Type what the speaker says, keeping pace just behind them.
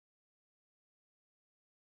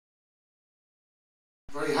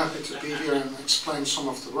Very happy to be here and explain some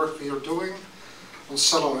of the work we are doing on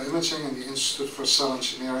cellular imaging in the Institute for Cell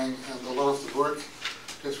Engineering, and a lot of the work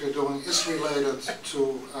that we're doing is related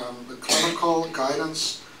to the clinical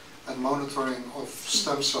guidance and monitoring of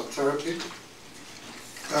stem cell therapy.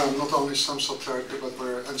 Not only stem cell therapy, but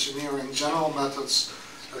we're engineering general methods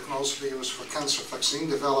that can also be used for cancer vaccine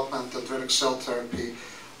development, dendritic cell therapy,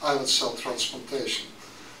 islet cell transplantation.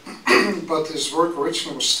 But this work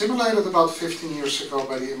originally was stimulated about 15 years ago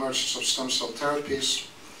by the emergence of stem cell therapies.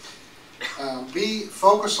 We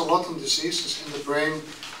focus a lot on diseases in the brain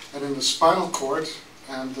and in the spinal cord,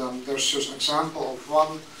 and there's just an example of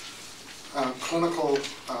one clinical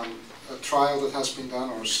trial that has been done,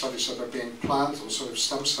 or studies that are being planned also with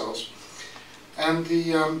stem cells. And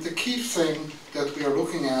the key thing that we are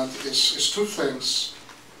looking at is two things.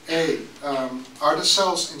 A, are the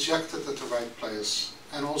cells injected at the right place?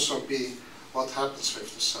 And also B, what happens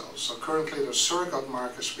with the cells? So currently there's surrogate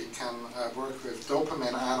markers we can work with,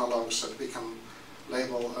 dopamine analogs that we can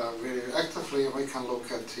label really actively, and we can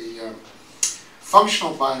look at the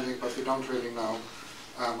functional binding, but we don't really know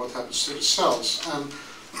what happens to the cells.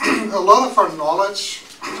 And a lot of our knowledge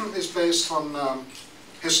is based on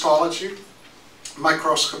histology,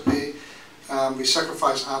 microscopy. We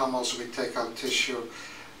sacrifice animals, we take out tissue.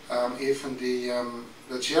 Even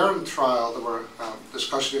the Jaren trial, there were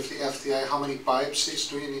discussions with the FDA, how many biopsies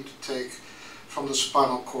do you need to take from the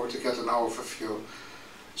spinal cord to get an overview.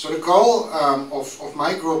 So the goal of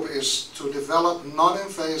my group is to develop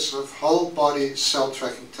non-invasive whole body cell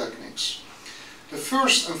tracking techniques. The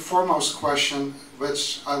first and foremost question,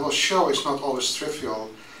 which I will show is not always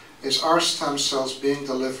trivial, is are stem cells being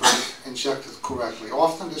delivered, injected correctly?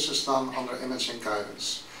 Often this is done under imaging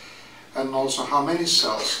guidance. And also how many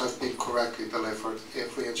cells have been correctly delivered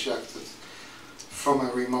if we inject it from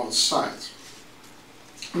a remote site.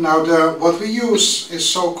 Now what we use is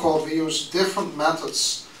so-called, we use different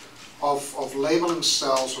methods of labeling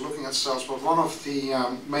cells or looking at cells, but one of the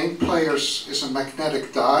main players is a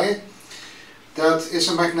magnetic dye. That is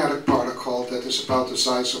a magnetic particle that is about the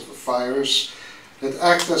size of a virus that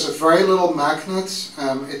acts as a very little magnet.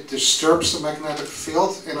 It disturbs the magnetic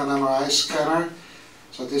field in an MRI scanner.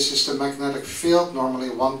 So this is the magnetic field, normally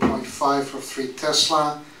 1.5 or 3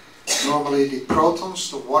 Tesla. Normally the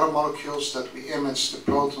protons, the water molecules that we image, the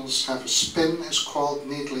protons have a spin, is called,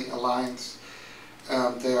 neatly aligned.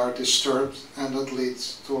 They are disturbed, and that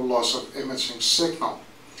leads to a loss of imaging signal.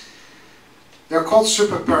 They're called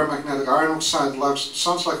superparamagnetic iron oxide.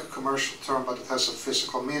 Sounds like a commercial term, but it has a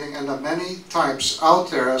physical meaning. And there are many types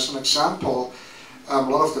out there. As an example, a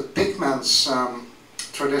lot of the pigments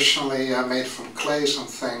traditionally made from clays and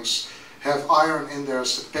things have iron in there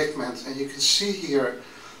as the pigment, and you can see here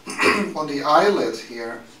on the eyelid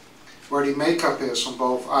here where the makeup is on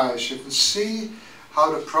both eyes, you can see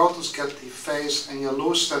how the protons get defaced and you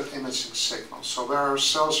lose that imaging signal. So where our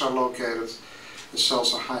cells are located, the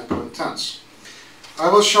cells are hyperintense. I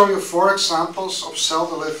will show you 4 examples of cell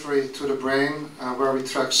delivery to the brain where we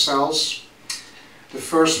track cells. The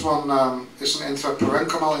first one is an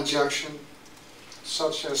intraparenchymal injection,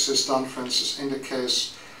 such as is done, for instance, in the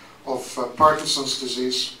case of Parkinson's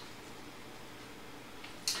disease.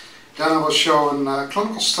 Then I will show a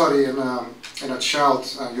clinical study in a child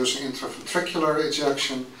using intraventricular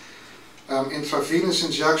injection, intravenous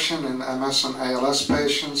injection in MS and ALS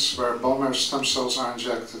patients where bone marrow stem cells are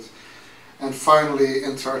injected, and finally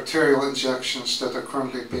intraarterial injections that are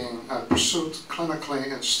currently being pursued clinically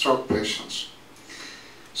in stroke patients.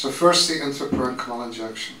 So first the intraparenchymal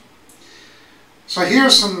injection. So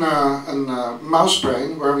here's a mouse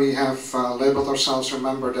brain where we have labeled ourselves.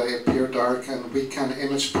 Remember, they appear dark, and we can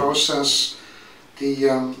image process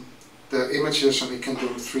the images, and we can do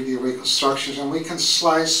 3D reconstructions, and we can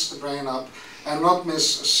slice the brain up and not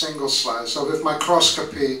miss a single slice. So with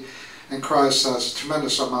microscopy and cryo does a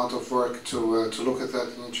tremendous amount of work to look at that,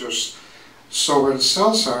 and you just saw where the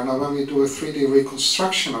cells are. Now when we do a 3D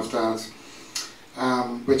reconstruction of that,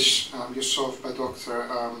 which you saw by Dr.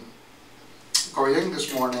 Goying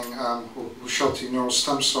this morning, who showed the neural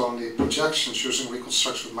stem cell and the projections using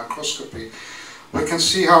reconstruction with microscopy, we can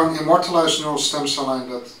see how an immortalized neural stem cell line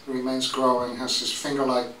that remains growing has these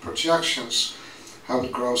finger-like projections, how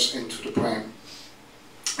it grows into the brain.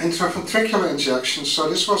 Intraventricular injection, so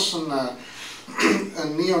this was a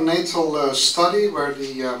neonatal study where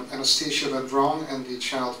the anesthesia went wrong and the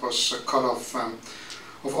child was cut off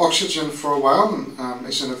of oxygen for a while and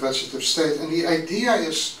is in a vegetative state. And the idea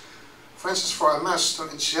is, for instance, for MS, to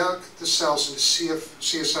inject the cells in the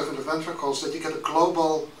CSF in the ventricles, that you get a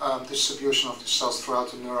global distribution of the cells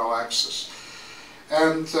throughout the neural axis.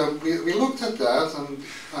 And we looked at that,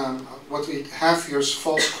 and what we have here is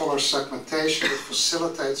false color segmentation that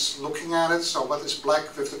facilitates looking at it. So what is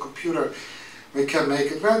black with the computer, we can make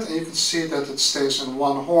it red, and you can see that it stays in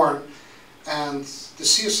one horn. And the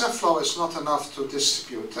CSF flow is not enough to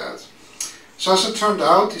distribute that. So as it turned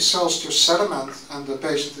out, these cells just sediment, and the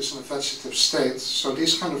patient is in a vegetative state. So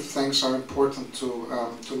these kind of things are important to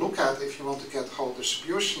look at. If you want to get whole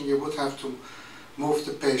distribution, you would have to move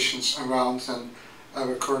the patients around, and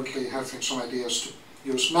we're currently having some ideas to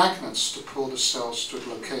use magnets to pull the cells to the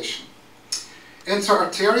location.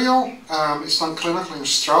 Intra-arterial is done clinically in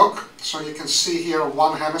stroke. So you can see here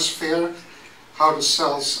one hemisphere, how the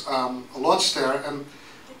cells lodge there. And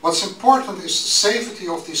what's important is the safety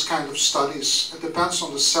of these kind of studies. It depends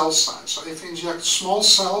on the cell size. So if you inject small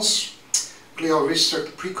cells,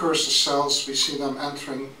 gliorestrict precursor cells, we see them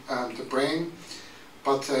entering the brain,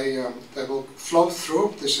 but they will flow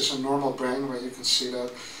through. This is a normal brain where you can see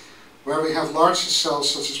that. Where we have larger cells,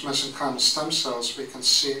 such as mesenchymal stem cells, we can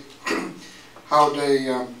see how they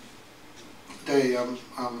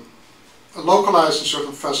localize in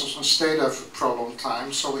certain vessels and stay there for a prolonged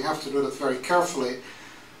time. So we have to do that very carefully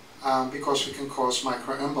because we can cause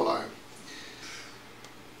microemboli.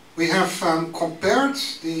 We have compared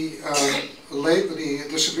the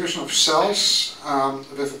distribution of cells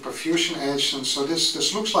with a perfusion agent. So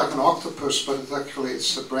this looks like an octopus, but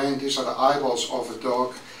it's the brain. These are the eyeballs of a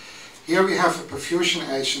dog. Here we have a perfusion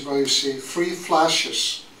agent where you see 3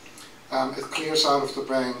 flashes. It clears out of the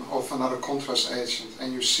brain of another contrast agent,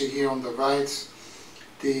 and you see here on the right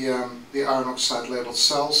the iron oxide labeled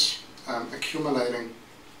cells accumulating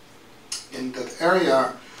in that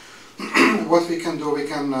area. What we can do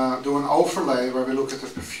an overlay where we look at the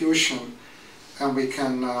perfusion, and we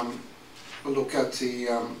can look at the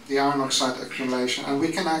iron oxide accumulation, and we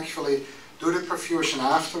can actually do the perfusion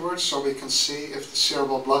afterwards, so we can see if the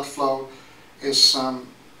cerebral blood flow is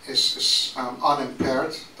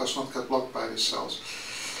unimpaired, does not get blocked by these cells.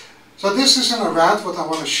 So this is in a rat. What I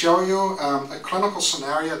want to show you, a clinical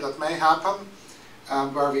scenario that may happen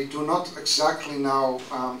where we do not exactly know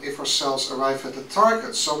if our cells arrive at the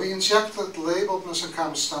target. So we injected labeled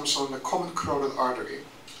mesenchymal stem cell in a common carotid artery,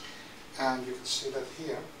 and you can see that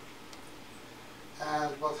here.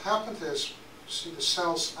 And what happened is, see, the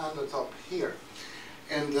cells ended up here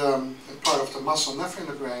in part of the muscle, never in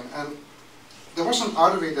the brain. And there was an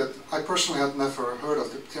artery that I personally had never heard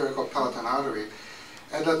of, the pterygopalatine artery,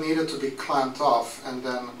 and that needed to be clamped off, and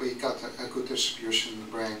then we got a good distribution in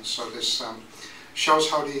the brain. So this shows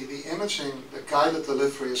how the imaging, the guided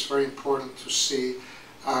delivery, is very important to see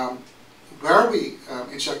where we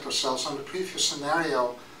inject our cells. On the previous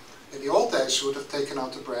scenario, in the old days, we would have taken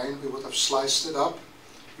out the brain, we would have sliced it up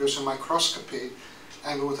using microscopy,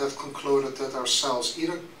 and we would have concluded that our cells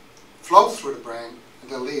either flow through the brain and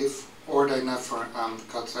they leave, or they never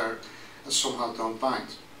got there and somehow don't bind.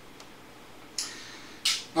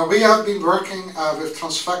 Now we have been working with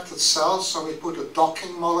transfected cells, so we put a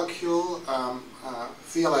docking molecule,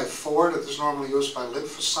 VLA4, that is normally used by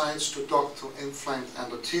lymphocytes to dock to inflamed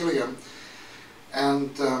endothelium.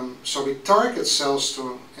 And so we target cells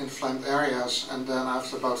to inflamed areas, and then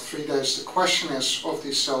after about 3 days the question is if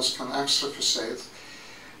these cells can extravasate.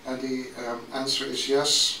 And the answer is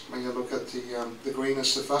yes. When you look at the green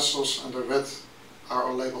is the vessels, and the red are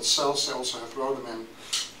our labeled cells. They also have rhodomin.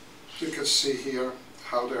 You can see here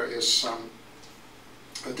how there is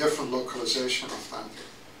a different localization of that.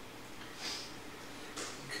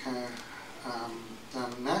 Okay,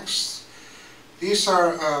 then next. These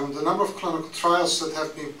are the number of clinical trials that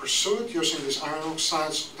have been pursued using these iron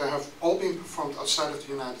oxides. They have all been performed outside of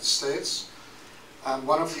the United States.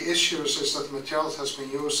 One of the issues is that the material that has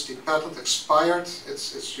been used, the patent expired.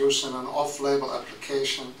 It's used in an off-label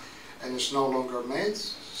application and is no longer made.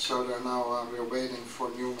 So we're waiting for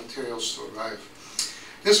new materials to arrive.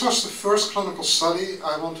 This was the first clinical study.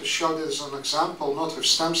 I want to show this as an example, not with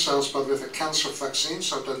stem cells, but with a cancer vaccine.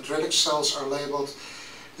 So dendritic cells are labeled.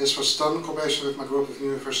 This was done in collaboration with my group at the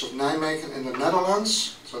University of Nijmegen in the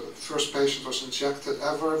Netherlands. So the first patient was injected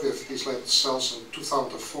ever with these labeled cells in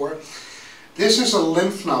 2004. This is a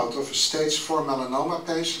lymph node of a stage 4 melanoma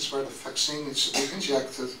patients where the vaccine needs to be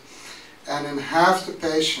injected. And in half the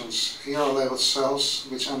patients, here are labeled cells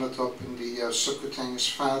which ended up in the subcutaneous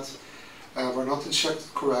fat, were not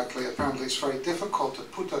injected correctly. Apparently it's very difficult to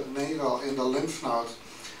put that needle in the lymph node.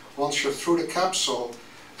 Once you're through the capsule,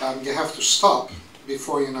 you have to stop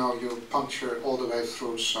before you puncture all the way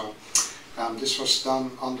through. So this was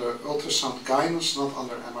done under ultrasound guidance, not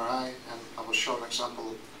under MRI, and I will show an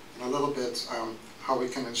example in a little bit how we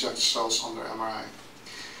can inject cells under MRI.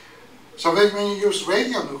 So when you use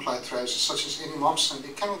radionuclide tracers, such as indium oxide,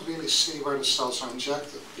 you cannot really see where the cells are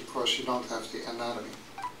injected because you don't have the anatomy.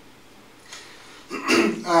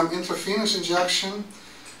 Intravenous injection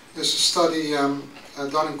is a study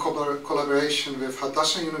done in collaboration with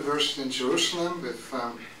Hadassah University in Jerusalem, with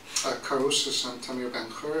Carusis and Tamir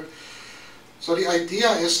Ben-Gur. So the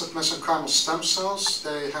idea is that mesenchymal stem cells,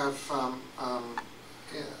 they have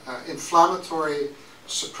inflammatory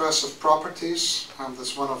suppressive properties.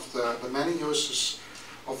 That's one of the many uses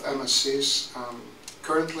of MSCs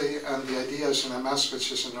currently, and the idea is in MS,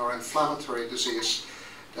 which is a neuroinflammatory disease,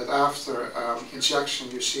 that after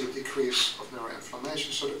injection you see a decrease of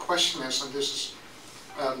neuroinflammation. So the question is, and this is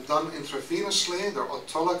done intravenously, they're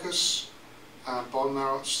autologous bone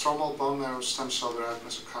marrow, stromal bone marrow stem cell-derived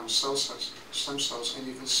mesenchymal stem cells, and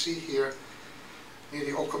you can see here near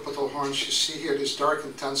the occipital horns, you see here these dark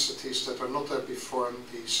intensities that are not there before, and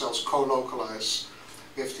the cells co-localize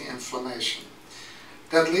with the inflammation.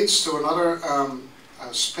 That leads to another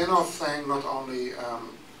spin-off thing. Not only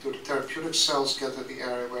do the therapeutic cells get at the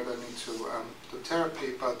area where they need to do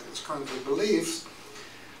therapy, but it's currently believed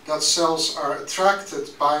that cells are attracted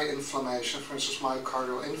by inflammation. For instance,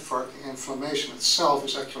 myocardial infarct, the inflammation itself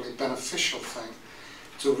is actually a beneficial thing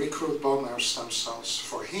to recruit bone marrow stem cells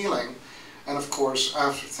for healing. And of course,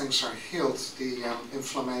 after things are healed, the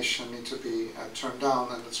inflammation needs to be turned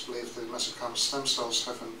down, and it's believed that mesenchymal stem cells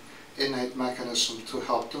have an innate mechanism to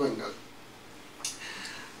help doing that.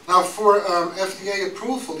 Now, for FDA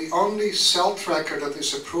approval, the only cell tracker that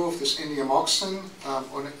is approved is indium oxide.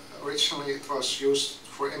 Originally, it was used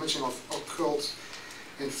for imaging of occult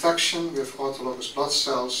infection with autologous blood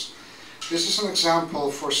cells. This is an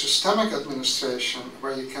example for systemic administration,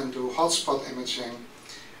 where you can do hotspot imaging.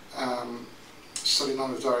 Study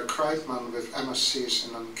done with Derek Kreitman with MSCs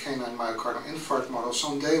in a canine myocardial infarct model. So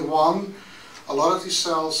on day one, a lot of these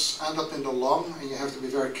cells end up in the lung, and you have to be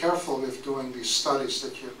very careful with doing these studies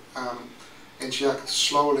that you inject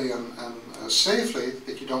slowly and safely,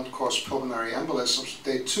 that you don't cause pulmonary embolisms.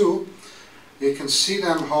 Day two, you can see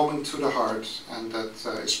them homing to the heart, and that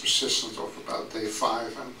is persistent over about day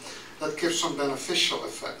 5, and that gives some beneficial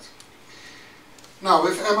effect. Now,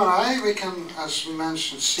 with MRI, we can, as we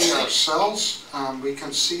mentioned, see our cells. We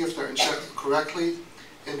can see if they're injected correctly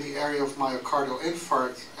in the area of myocardial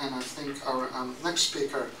infarct, and I think our next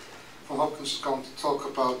speaker from Hopkins is going to talk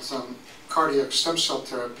about cardiac stem cell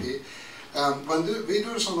therapy. When we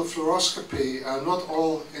do this on the fluoroscopy, not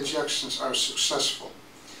all injections are successful.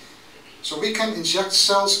 So we can inject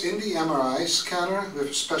cells in the MRI scanner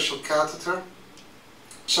with a special catheter.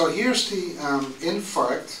 So here's the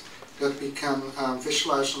infarct that we can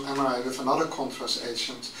visualize on MRI with another contrast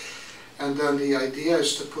agent. And then the idea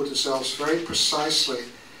is to put the cells very precisely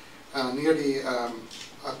near the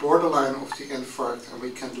borderline of the infarct, and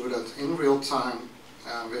we can do that in real time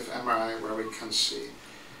with MRI, where we can see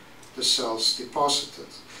the cells deposited.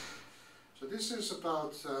 So this is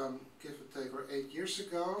about, give or take, 8 years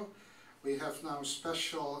ago. We have now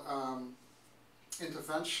special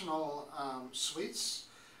interventional suites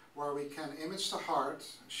where we can image the heart,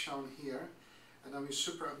 shown here, and then we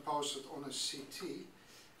superimpose it on a CT.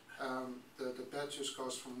 The bed just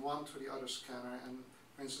goes from one to the other scanner, and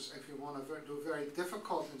for instance, if you want to do very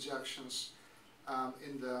difficult injections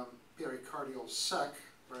in the pericardial sac,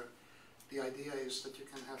 where the idea is that you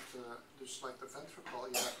can have just like the ventricle,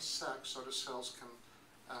 you have a sac so the cells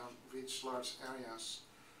can reach large areas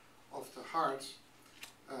of the heart.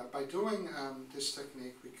 By doing this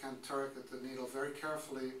technique, we can target the needle very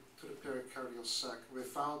carefully to the pericardial sac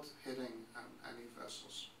without hitting any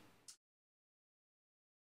vessels.